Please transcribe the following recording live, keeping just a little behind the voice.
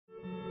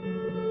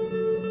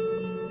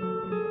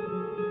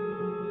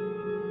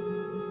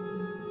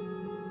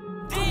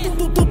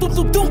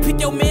Pick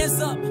your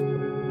mans up.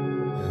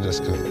 And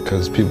just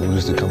because people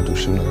used to come through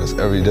shooting at us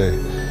every day.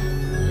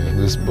 And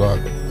this block,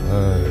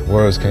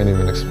 words can't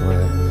even explain,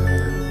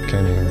 man.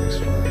 Can't even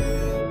explain.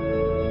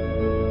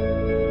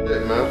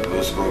 Hey, man.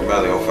 Blue School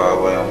Valley on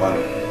fire way on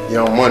money.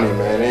 Young Money,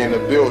 man. They in the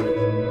building.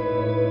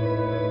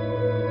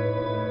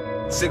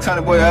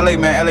 600 boy, LA,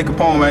 man. LA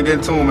Capone, man. Get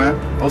it to him, man.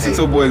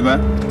 OC2 boys, man.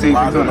 Team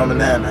number 9,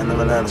 man.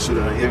 Number 9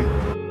 shooter, you hear me?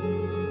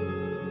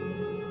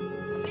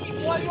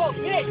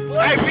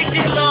 Hey, we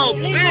get little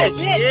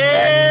bitch.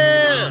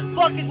 Yeah.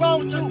 What the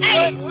fuck is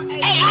wrong with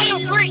you? Hey, I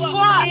am Brick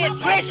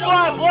Squad. Brick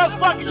Squad, boy. What the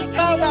fuck is you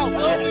talking about,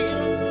 bro?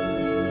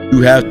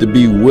 You have to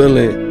be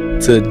willing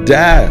to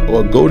die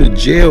or go to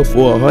jail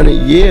for 100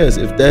 years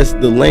if that's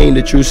the lane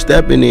that you're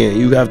stepping in.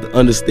 You have to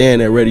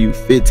understand that whether you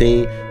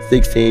 15,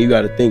 16, you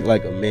got to think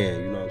like a man.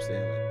 You know what I'm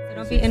saying? So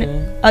don't be in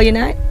it. Oh, you're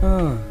not?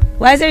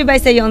 Why does everybody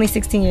say you're only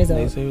 16 years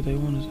old? They say what they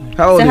want to say.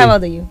 How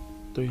old are you?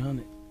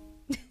 300.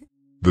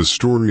 The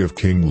story of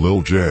King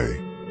Lil Jay.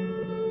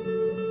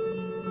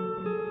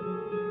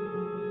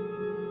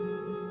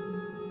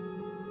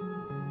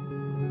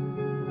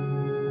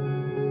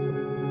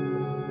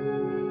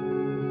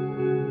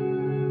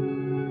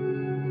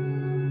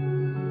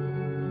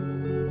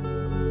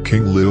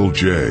 King Lil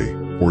Jay,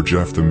 or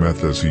Jeff the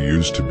Meth as he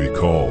used to be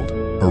called,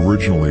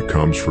 originally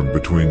comes from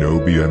between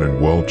OBN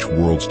and Welch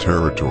World's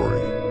territory.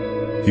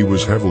 He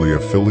was heavily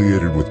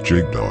affiliated with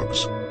Jig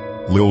Dogs.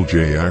 Lil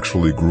Jay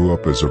actually grew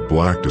up as a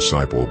black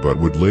disciple but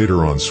would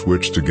later on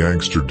switch to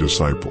gangster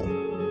disciple.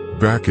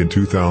 Back in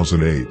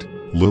 2008,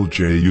 Lil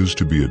Jay used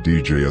to be a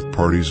DJ at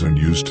parties and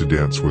used to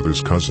dance with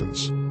his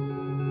cousins.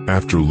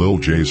 After Lil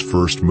Jay's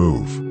first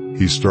move,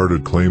 he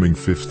started claiming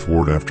 5th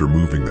Ward after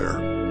moving there.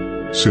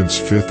 Since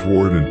 5th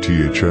Ward and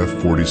THF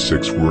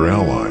 46 were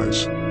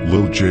allies,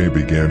 Lil Jay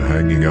began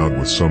hanging out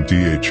with some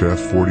THF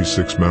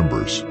 46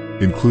 members,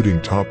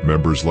 including top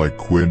members like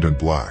Quinn and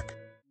Black.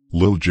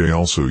 Lil Jay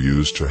also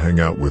used to hang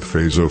out with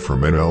Feuds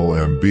from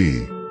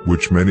NLMB,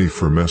 which many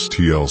from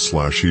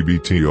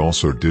STL/EBT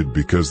also did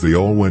because they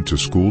all went to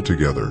school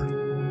together.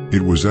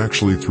 It was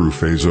actually through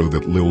Feuds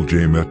that Lil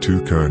Jay met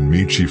Tuka and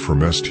Michi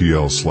from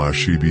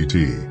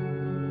STL/EBT.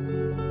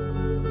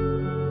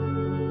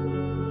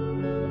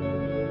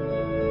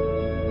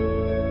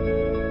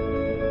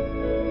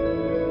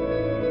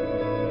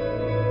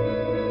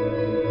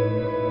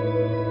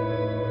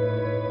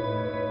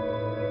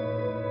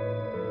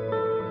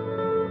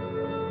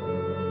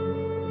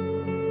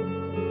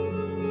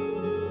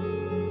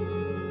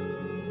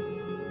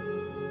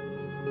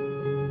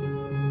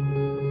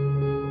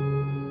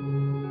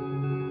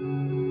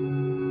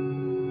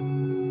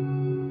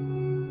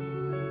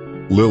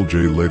 Lil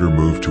Jay later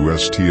moved to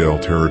STL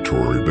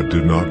territory but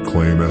did not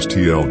claim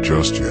STL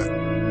just yet.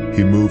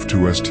 He moved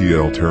to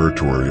STL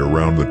territory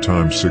around the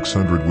time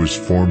 600 was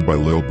formed by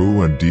Lil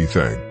Boo and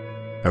D-Thang.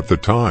 At the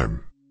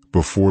time,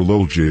 before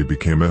Lil Jay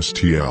became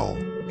STL,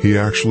 he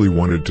actually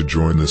wanted to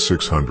join the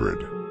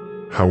 600.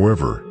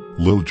 However,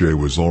 Lil Jay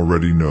was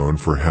already known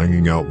for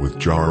hanging out with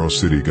Jaro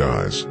City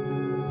guys.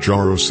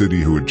 Jaro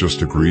City who had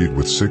just agreed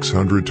with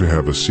 600 to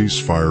have a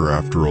ceasefire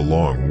after a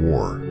long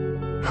war.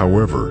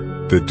 However,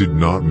 that did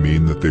not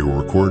mean that they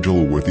were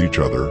cordial with each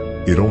other,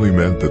 it only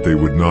meant that they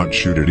would not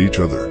shoot at each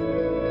other.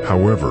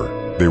 However,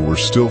 they were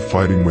still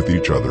fighting with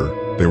each other,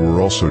 they were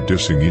also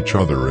dissing each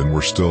other and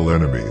were still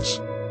enemies.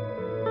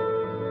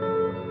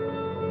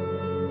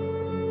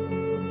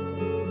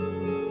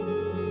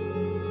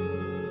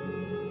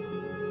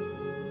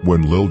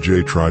 When Lil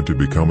Jay tried to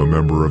become a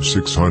member of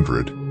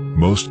 600,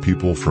 most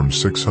people from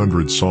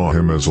 600 saw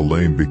him as a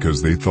lame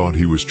because they thought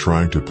he was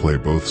trying to play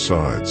both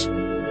sides.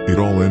 It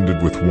all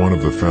ended with one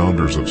of the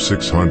founders of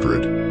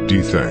 600,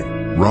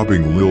 D-Thang,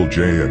 robbing Lil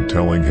Jay and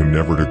telling him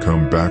never to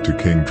come back to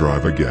King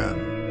Drive again.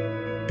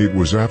 It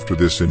was after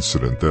this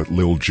incident that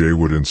Lil Jay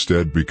would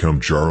instead become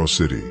Jaro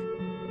City.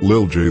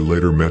 Lil Jay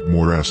later met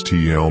more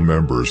STL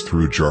members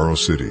through Jaro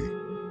City.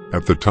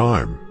 At the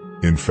time,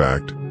 in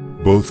fact,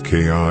 both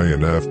KI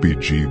and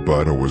FBG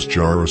Butta was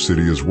Jaro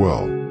City as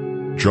well.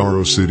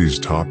 Jaro City's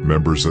top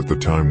members at the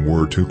time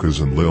were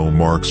Tukas and Lil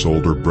Mark's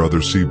older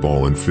brother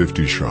C-Ball and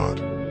 50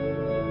 Shot.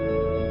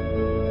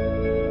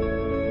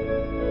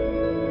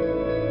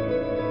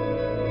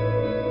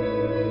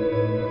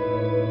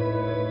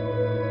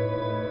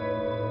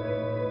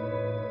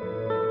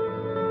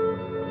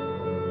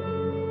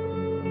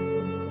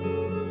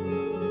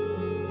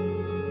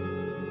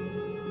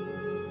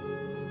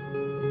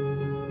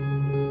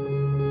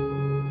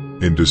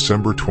 In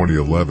December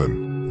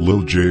 2011,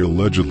 Lil Jay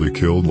allegedly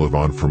killed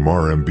Levon from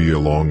RMB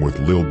along with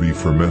Lil B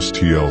from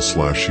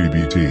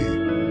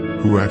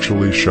STL/EBT. Who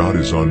actually shot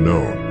is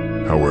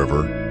unknown,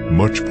 however,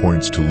 much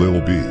points to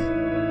Lil B.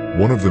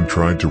 One of them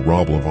tried to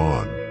rob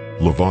Levon.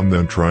 Levon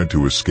then tried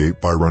to escape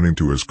by running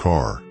to his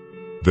car.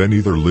 Then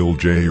either Lil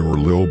Jay or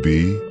Lil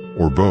B,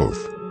 or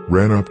both,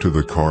 ran up to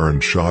the car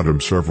and shot him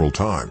several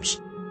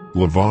times.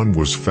 Levon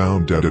was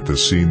found dead at the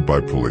scene by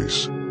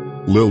police.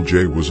 Lil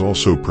Jay was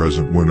also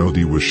present when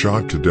OD was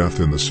shot to death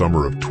in the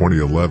summer of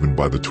 2011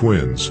 by the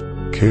twins,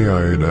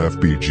 KI and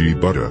FBG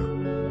Butta.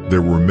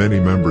 There were many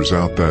members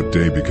out that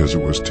day because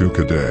it was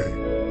Tuka Day.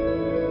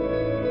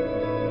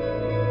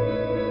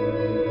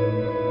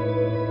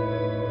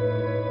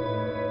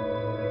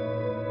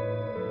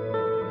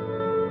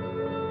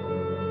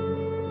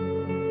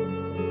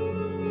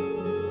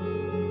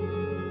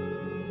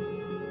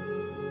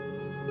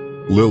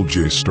 Lil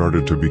Jay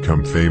started to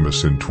become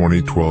famous in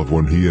 2012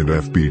 when he and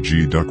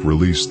FBG Duck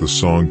released the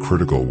song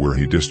Critical, where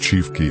he dissed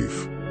Chief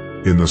Keef.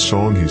 In the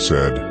song he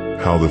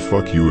said, "How the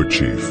fuck you a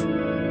chief?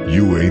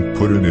 You ain't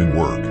putting in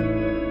work."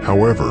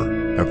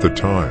 However, at the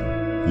time,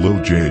 Lil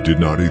Jay did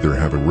not either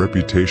have a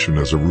reputation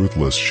as a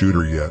ruthless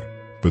shooter yet,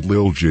 but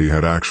Lil Jay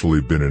had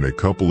actually been in a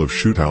couple of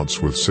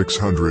shootouts with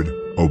 600,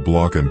 O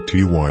Block and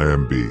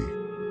TYMB.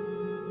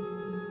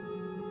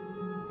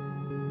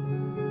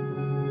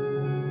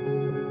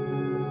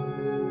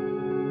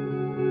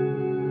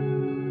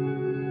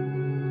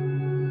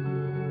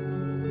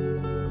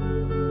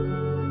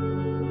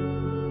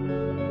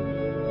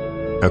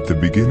 At the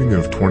beginning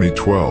of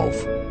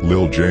 2012,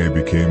 Lil Jay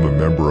became a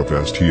member of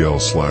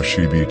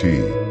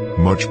STL/EBT,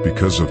 much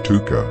because of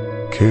Tuka,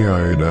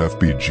 KI and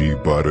FBG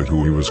Butta,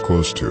 who he was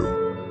close to.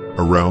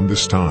 Around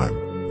this time,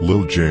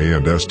 Lil Jay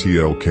and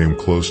STL came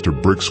close to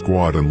Brick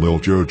Squad and Lil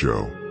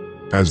Jojo.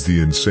 As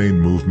the insane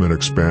movement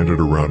expanded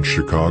around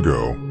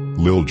Chicago,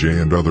 Lil Jay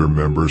and other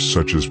members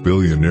such as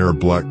Billionaire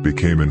Black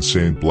became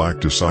insane Black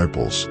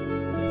disciples.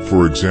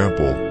 For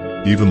example,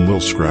 even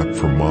Lil Scrap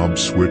from Mob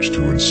switched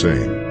to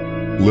insane.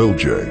 Lil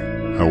Jay,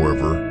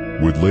 however,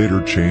 would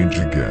later change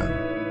again.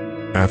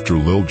 After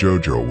Lil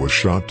Jojo was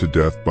shot to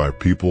death by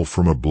people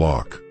from a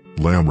block,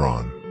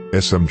 Lamron,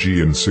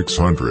 SMG and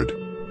 600,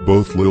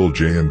 both Lil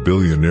Jay and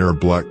Billionaire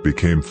Black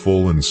became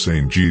full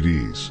insane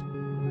GDs.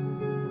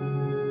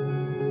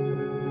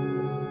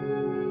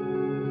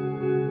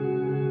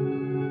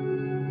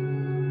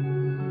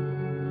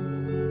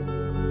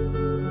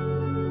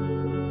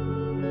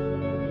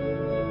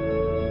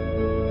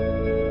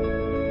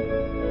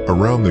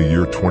 Around the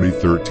year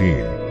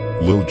 2013,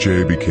 Lil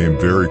Jay became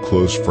very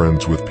close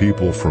friends with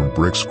people from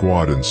Brick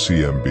Squad and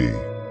CMB.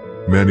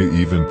 Many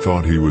even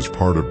thought he was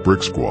part of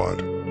Brick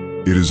Squad.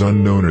 It is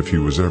unknown if he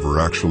was ever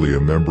actually a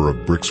member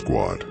of Brick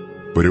Squad,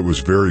 but it was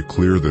very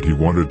clear that he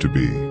wanted to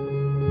be.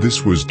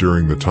 This was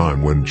during the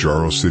time when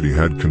Jaro City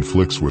had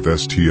conflicts with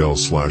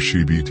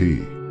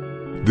STL/EBT.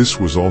 This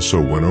was also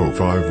when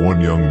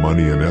 051 Young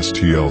Money and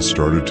STL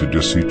started to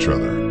diss each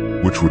other,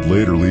 which would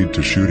later lead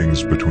to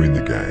shootings between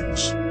the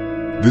gangs.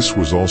 This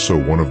was also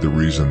one of the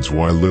reasons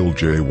why Lil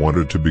Jay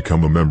wanted to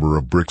become a member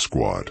of Brick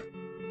Squad.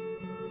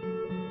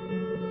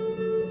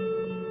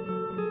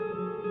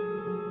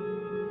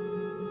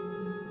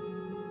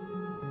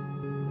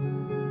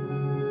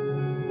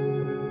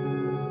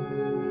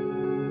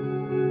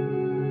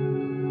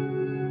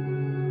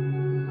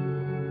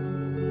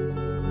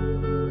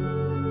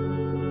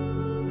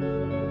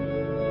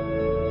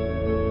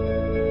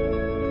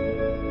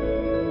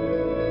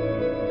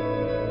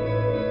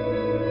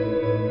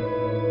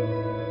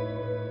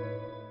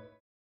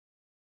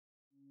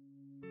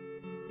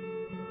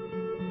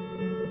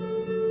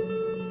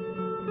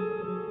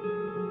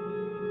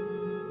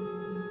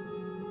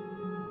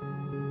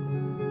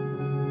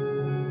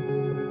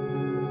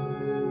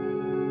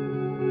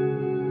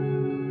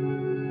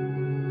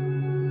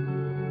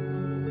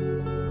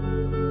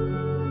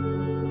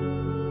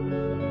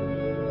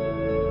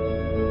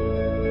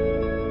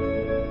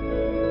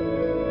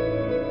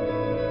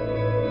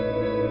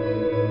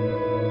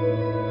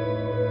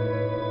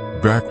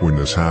 Back when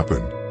this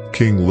happened,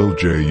 King Lil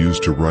Jay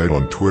used to write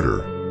on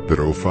Twitter that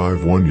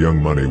 051 Young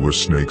Money was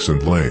snakes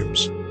and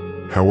lames.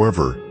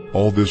 However,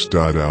 all this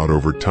died out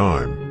over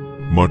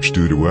time, much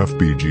due to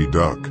FBG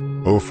Duck,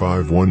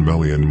 051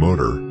 Million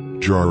Motor,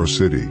 Jaro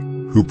City,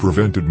 who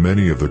prevented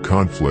many of the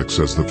conflicts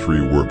as the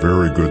three were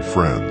very good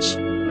friends.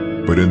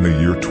 But in the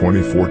year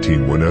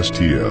 2014, when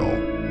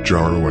STL,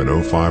 Jaro and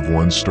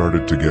 051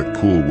 started to get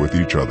cool with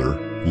each other,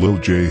 Lil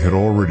Jay had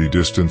already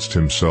distanced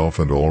himself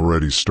and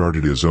already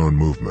started his own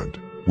movement,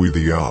 We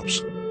the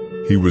Ops.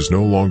 He was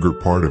no longer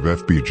part of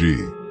FBG.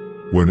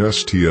 When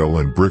STL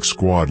and Brick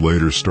Squad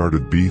later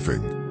started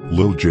beefing,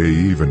 Lil Jay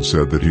even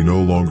said that he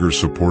no longer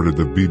supported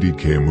the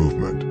BDK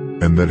movement,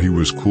 and that he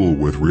was cool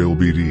with real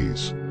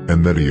BDs,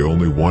 and that he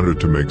only wanted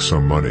to make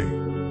some money.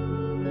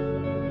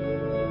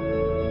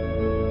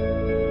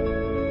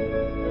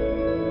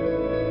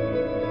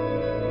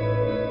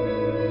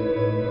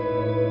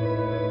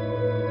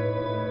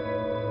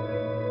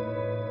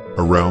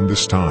 Around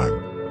this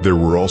time, there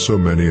were also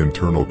many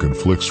internal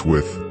conflicts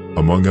with,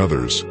 among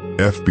others,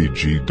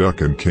 FBG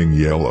Duck and King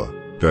Yella,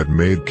 that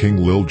made King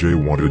Lil Jay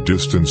want to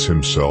distance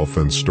himself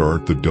and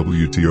start the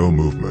WTO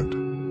movement.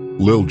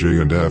 Lil Jay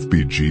and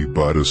FBG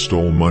Butta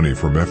stole money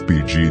from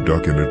FBG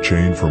Duck in a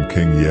chain from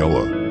King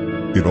Yella.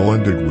 It all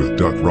ended with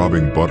Duck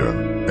robbing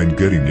Butta and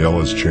getting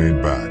Yella's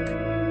chain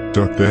back.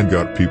 Duck then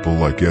got people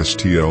like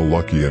STL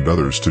Lucky and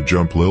others to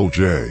jump Lil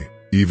Jay,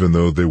 even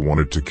though they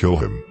wanted to kill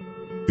him.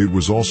 It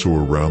was also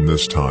around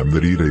this time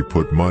that E-Day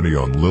put money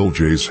on Lil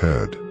Jay's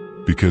head,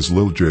 because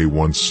Lil Jay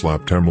once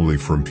slapped Emily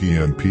from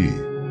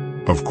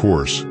PNP. Of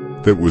course,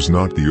 That was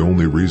not the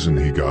only reason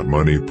he got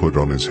money put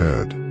on his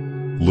head.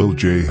 Lil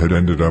Jay had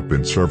ended up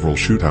in several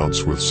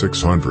shootouts with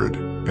 600,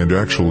 and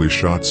actually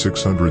shot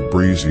 600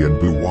 Breezy and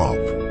Boo Wop.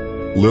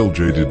 Lil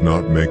Jay did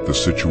not make the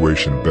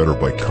situation better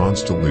by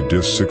constantly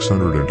diss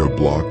 600 and a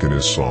block in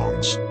his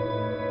songs.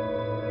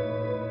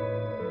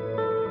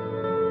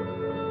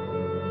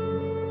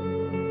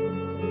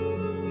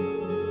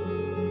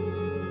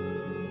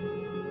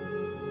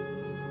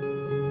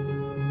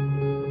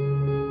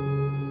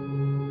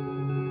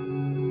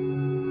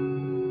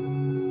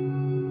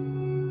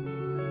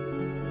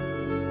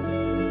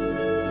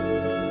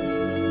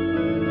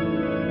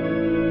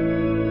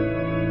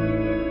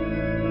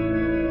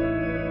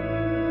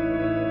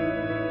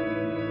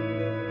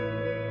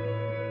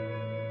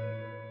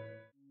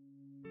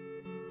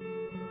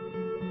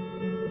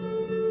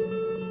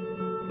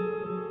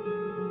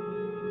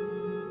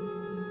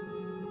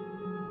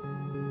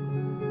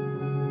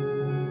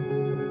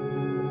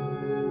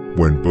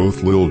 When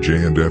both Lil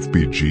Jay and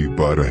FBG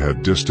Buddha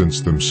had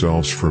distanced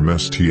themselves from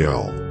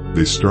STL,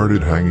 they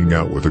started hanging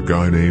out with a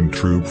guy named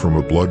Troob from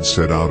a blood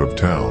set out of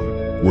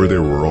town, where they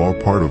were all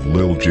part of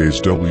Lil Jay's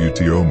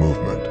WTO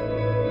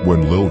movement.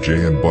 When Lil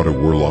Jay and Buddha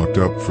were locked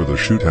up for the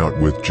shootout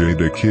with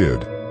Jada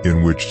Kid,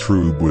 in which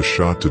Troob was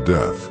shot to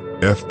death,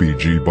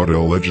 FBG Buddha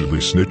allegedly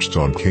snitched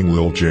on King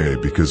Lil Jay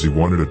because he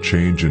wanted a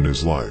change in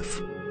his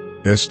life.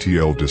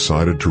 STL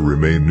decided to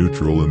remain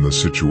neutral in the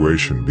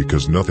situation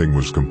because nothing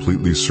was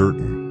completely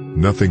certain.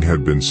 Nothing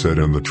had been said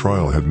and the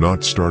trial had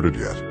not started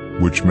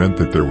yet, which meant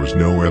that there was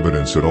no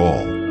evidence at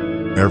all.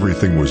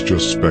 Everything was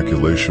just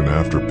speculation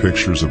after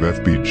pictures of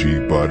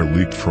FBG Buddha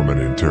leaked from an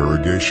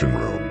interrogation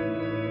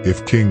room.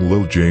 If King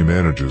Lil Jay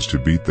manages to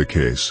beat the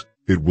case,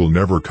 it will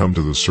never come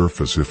to the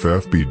surface if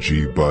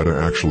FBG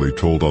Buddha actually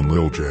told on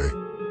Lil Jay.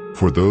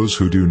 For those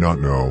who do not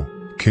know,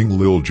 King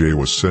Lil Jay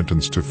was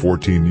sentenced to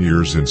 14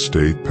 years in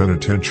state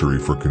penitentiary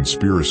for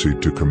conspiracy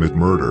to commit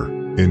murder,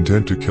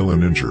 intent to kill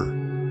and injure.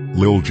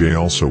 Lil Jay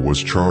also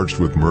was charged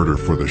with murder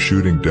for the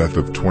shooting death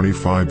of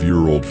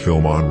 25-year-old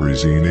Filmon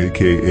Razine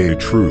aka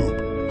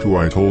Troob, who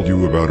I told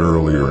you about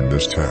earlier in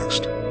this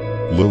text.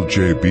 Lil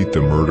Jay beat the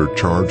murder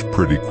charge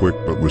pretty quick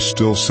but was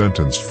still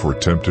sentenced for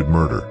attempted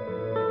murder.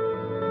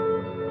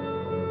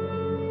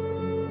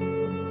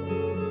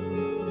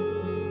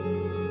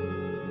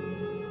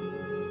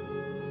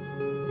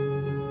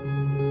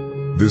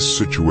 This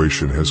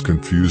situation has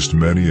confused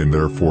many and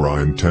therefore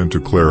I intend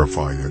to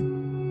clarify it.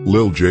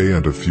 Lil Jay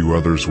and a few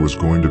others was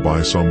going to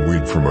buy some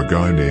weed from a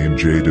guy named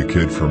Jada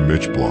Kid from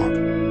Mitch Block.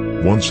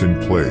 Once in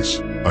place,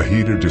 a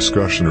heated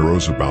discussion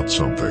arose about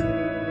something.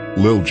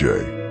 Lil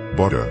Jay,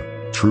 Buddha,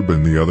 Troob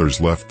and the others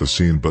left the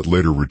scene but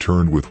later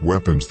returned with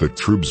weapons that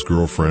Troob's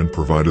girlfriend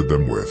provided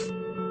them with.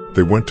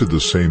 They went to the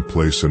same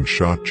place and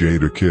shot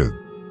Jada Kid.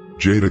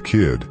 Jada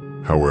Kid,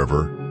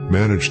 however,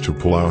 managed to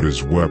pull out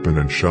his weapon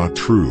and shot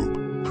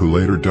Troob, who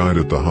later died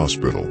at the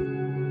hospital.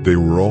 They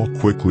were all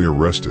quickly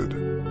arrested.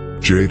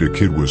 Jada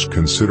Kid was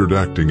considered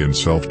acting in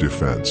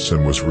self-defense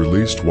and was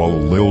released while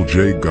Lil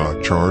Jay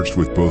got charged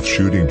with both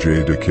shooting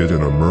Jada Kid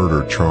and a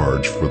murder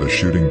charge for the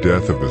shooting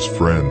death of his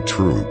friend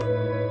Troob.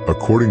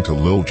 According to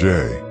Lil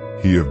Jay,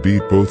 he have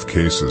beat both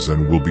cases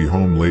and will be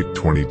home late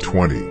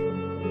 2020.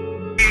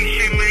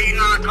 Shit, man, you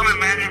know I'm coming,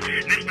 man.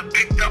 This the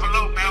big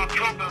 00, man.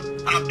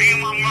 I'm beat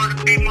my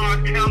murder, beat my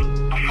attempt.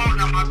 I'm phone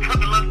up, I took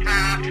a little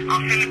time.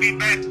 I'm finna be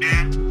back,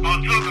 man.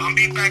 I'm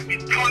be back in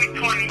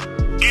 2020.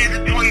 End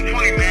of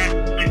 2020, man.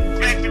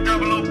 Back to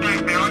 00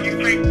 back, man. All you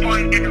fake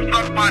boys get to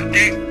suck my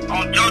dick.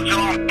 On JoJo,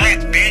 I'm back,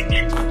 bitch.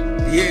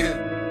 Yeah.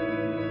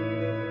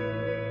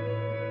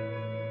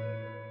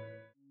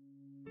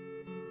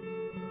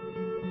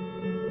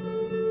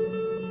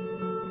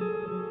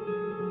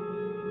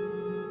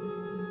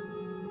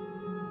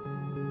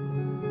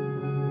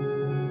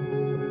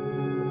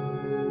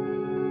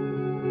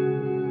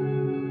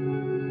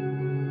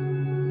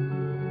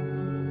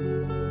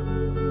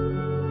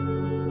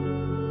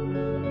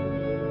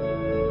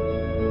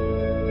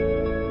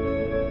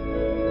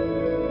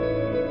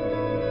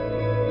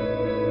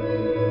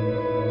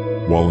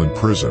 While in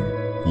prison,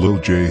 Lil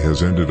Jay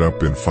has ended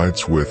up in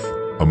fights with,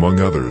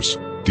 among others,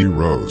 D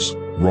Rose,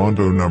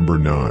 Rondo No.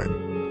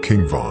 9,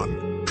 King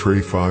Von,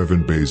 Trey 5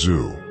 and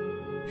Bazoo.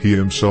 He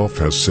himself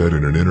has said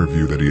in an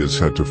interview that he has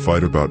had to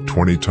fight about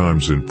 20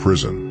 times in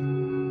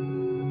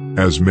prison.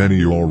 As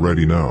many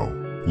already know,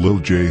 Lil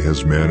Jay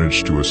has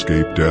managed to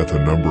escape death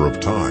a number of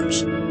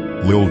times.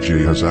 Lil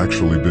Jay has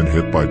actually been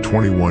hit by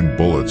 21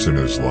 bullets in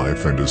his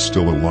life and is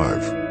still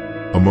alive.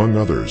 Among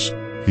others,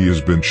 he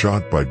has been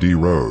shot by D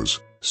Rose,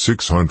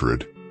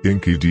 600,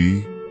 Inky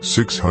D,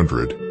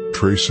 600,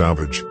 Trey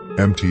Savage,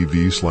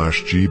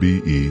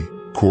 MTV/GBE,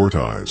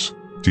 Cortez,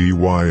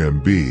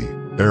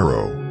 DYMB,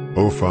 Arrow,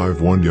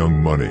 051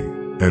 Young Money,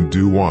 and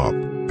Doo-Wop,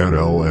 at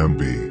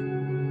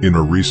LMB. In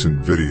a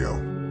recent video,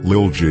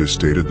 Lil Jay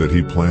stated that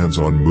he plans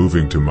on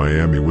moving to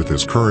Miami with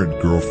his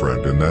current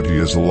girlfriend and that he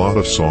has a lot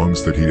of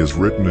songs that he has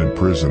written in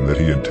prison that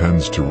he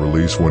intends to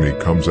release when he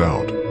comes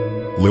out.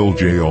 Lil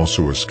Jay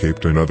also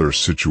escaped another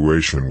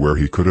situation where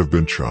he could have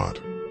been shot.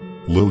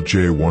 Lil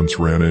Jay once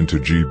ran into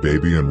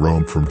G-Baby and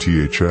Rome from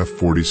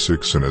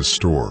THF46 in his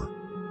store.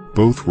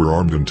 Both were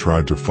armed and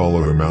tried to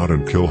follow him out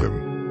and kill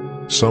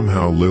him.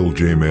 Somehow Lil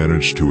Jay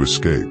managed to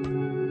escape.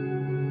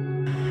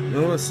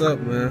 Yo, what's up,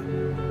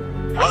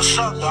 man? What's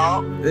up,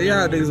 dog? Hey,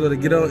 y'all niggas wanna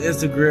get on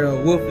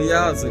Instagram, whooping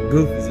y'all some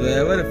goofies,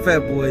 man. Where the fat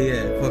boy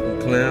at?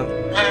 Fucking clown.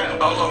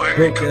 Man,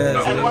 Broke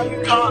ass, man. why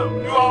you call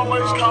him? You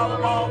always call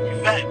him all you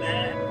fat,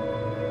 man.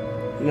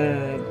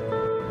 Man,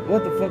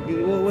 what the fuck?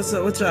 What's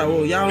up? What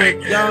y'all?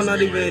 Y'all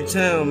not even in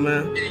town,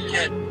 man.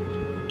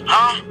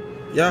 Huh?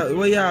 Y'all,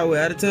 where y'all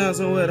at? Out of town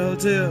somewhere at the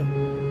hotel?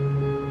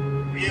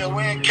 Yeah,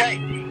 we in Cape.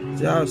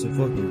 Y'all some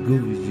fucking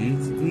goofies, G.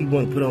 You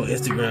want to put on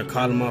Instagram,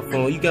 calling my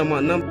phone. You got my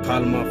number,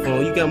 calling my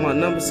phone. You got my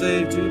number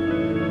saved, G.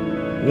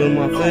 One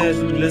of my fans,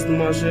 you listen to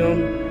my shit on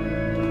me?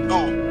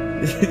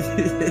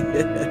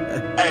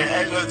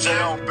 Hey, Lil Jay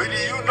on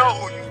BD, you know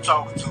who you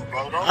talking to,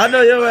 bro. I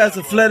know your ass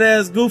a flat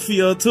ass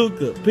goofy on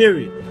Tuka,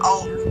 period.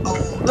 Fucking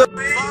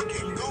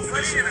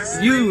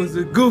goofy. You was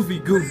a goofy.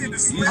 You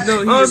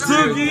know he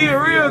Tuka, he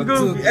a real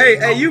goofy.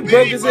 Hey, you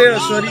broke as hell,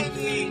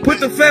 shorty. Put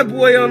the fat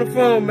boy on the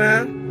phone,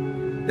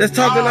 man. That's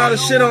talking all the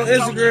shit on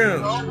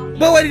Instagram.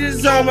 But what he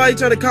just talking about? He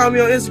trying to call me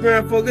on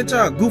Instagram for? Get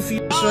y'all goofy,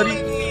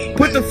 shorty.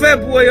 Put the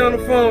fat boy on the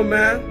phone,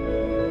 man.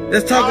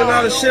 That's talking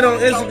all the shit on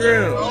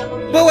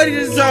Instagram. But what he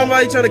just talking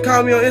about? He trying to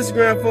call me on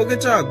Instagram for?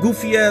 Get y'all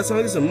goofy ass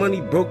on. Get some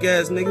money broke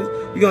ass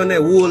niggas. You got on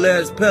that wool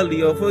ass pelly,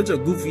 yo. Get your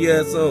goofy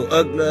ass on.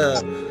 Ugly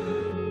ass.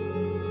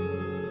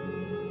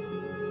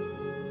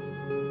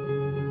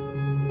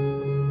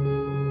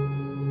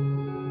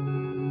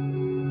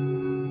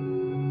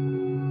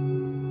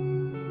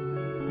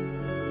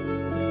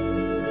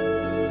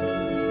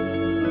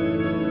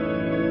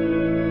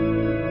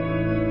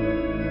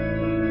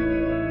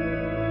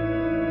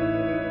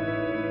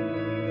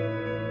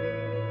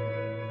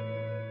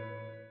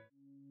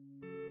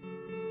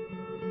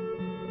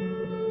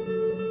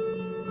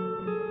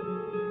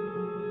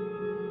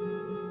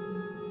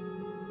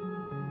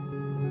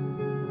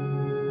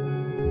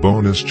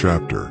 Bonus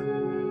chapter.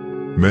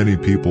 Many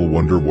people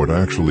wonder what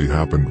actually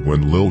happened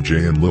when Lil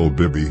Jay and Lil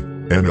Bibby,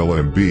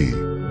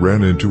 NLMB,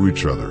 ran into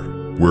each other,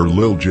 where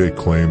Lil Jay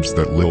claims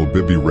that Lil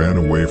Bibby ran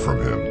away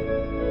from him.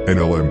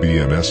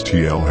 NLMB and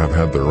STL have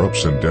had their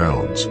ups and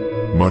downs,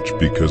 much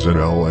because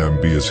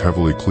NLMB is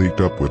heavily cliqued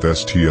up with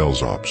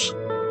STL's ops.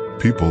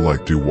 People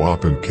like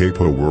Doo-Wop and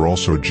Capo were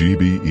also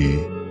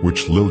GBE,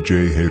 which Lil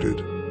Jay hated.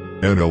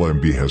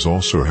 NLMB has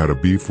also had a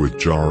beef with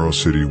Jaro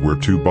City where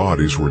two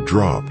bodies were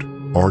dropped,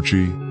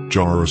 Archie,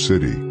 Jaro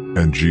City,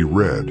 and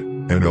G-Red,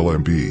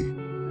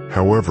 NLMB.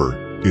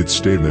 However, it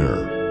stayed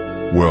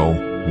there. Well,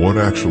 what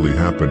actually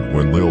happened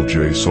when Lil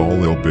Jay saw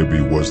Lil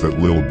Bibby was that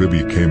Lil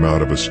Bibby came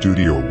out of a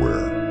studio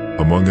where,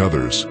 among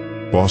others,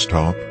 Boss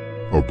Top,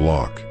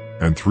 O'Block,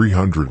 and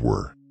 300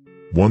 were.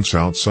 Once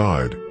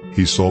outside,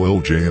 he saw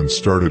Lil Jay and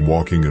started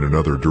walking in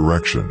another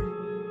direction.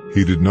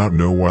 He did not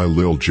know why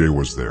Lil Jay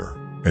was there,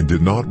 and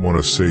did not want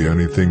to say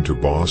anything to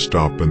Boss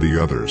Top and the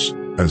others,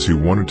 as he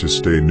wanted to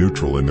stay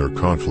neutral in their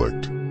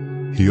conflict.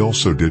 He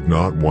also did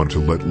not want to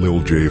let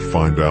Lil Jay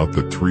find out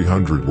that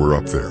 300 were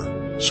up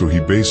there, so he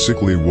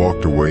basically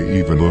walked away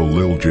even though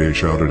Lil Jay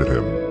shouted at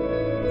him.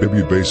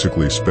 Bibby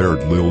basically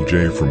spared Lil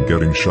Jay from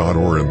getting shot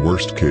or in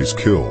worst case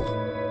killed.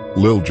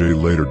 Lil Jay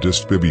later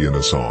dissed Bibby in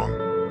a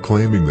song,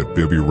 claiming that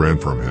Bibby ran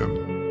from him.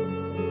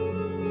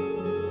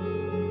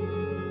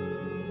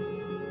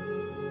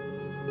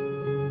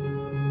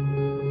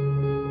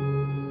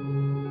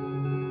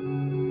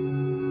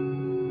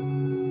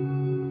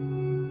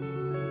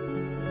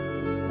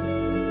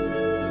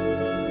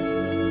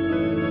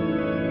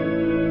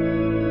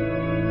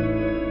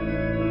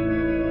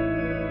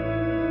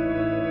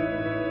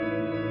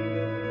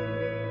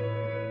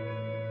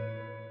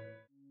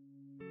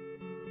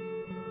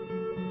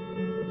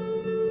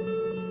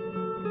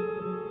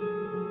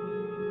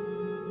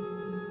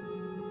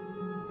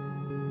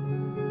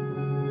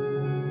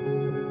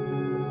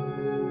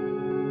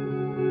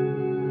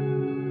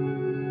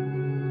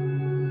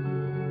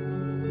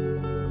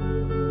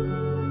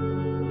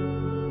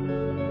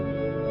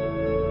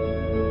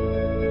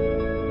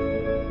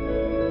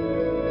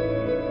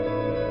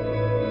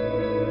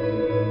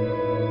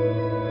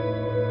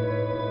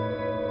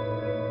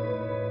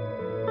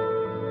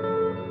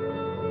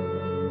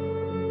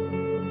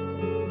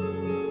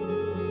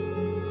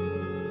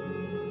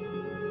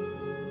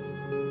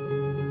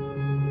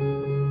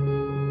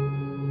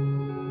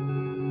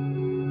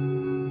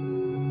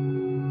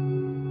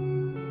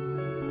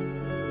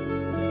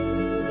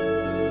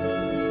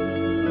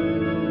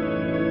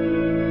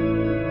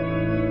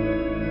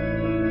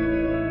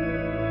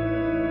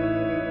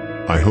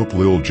 I hope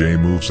Lil Jay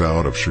moves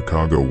out of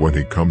Chicago when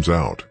he comes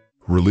out,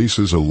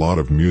 releases a lot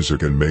of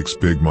music and makes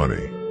big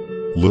money.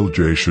 Lil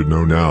Jay should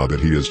know now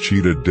that he has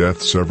cheated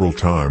death several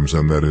times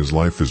and that his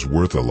life is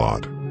worth a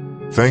lot.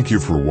 Thank you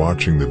for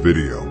watching the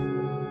video.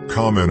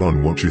 Comment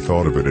on what you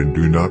thought of it and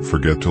do not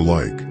forget to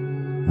like.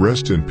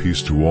 Rest in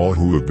peace to all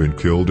who have been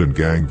killed in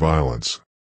gang violence.